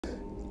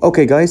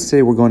Okay guys,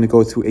 today we're going to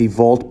go through a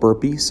vault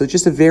burpee. So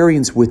just a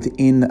variance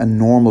within a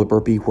normal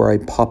burpee where I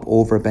pop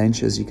over a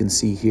bench, as you can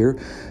see here.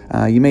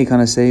 You may kind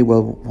of say,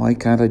 well, why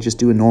can't I just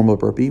do a normal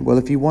burpee? Well,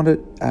 if you want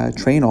to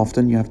train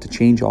often, you have to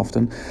change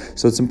often.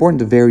 So it's important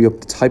to vary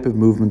up the type of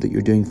movement that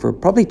you're doing for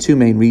probably two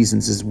main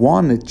reasons. Is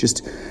one, it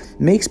just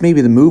makes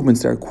maybe the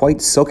movements that are quite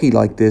sucky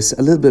like this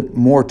a little bit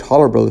more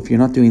tolerable if you're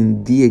not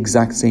doing the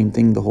exact same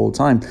thing the whole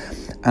time.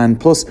 And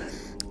plus,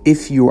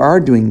 if you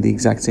are doing the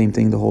exact same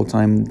thing the whole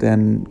time,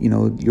 then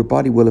your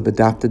body will have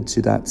adapted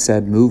to that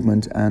said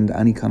movement, and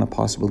any kind of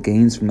possible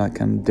gains from that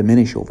can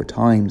diminish over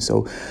time.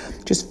 So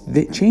just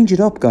change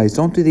it up, guys.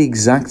 Don't do the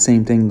exact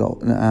same thing though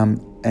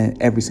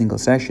every single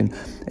session.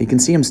 You can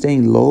see I'm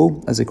staying low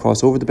as I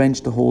cross over the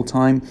bench the whole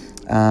time.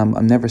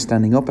 I'm never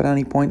standing up at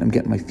any point. I'm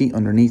getting my feet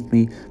underneath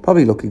me.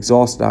 Probably look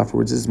exhausted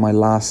afterwards. This is my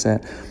last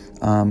set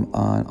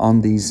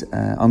on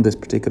this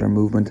particular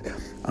movement.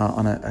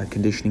 On a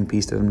conditioning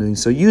piece that I'm doing.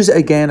 So use it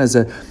again as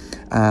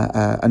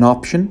an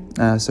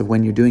option. So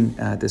when you're doing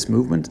this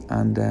movement,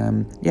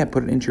 and yeah,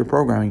 put it into your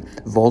programming.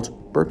 Vault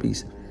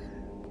burpees.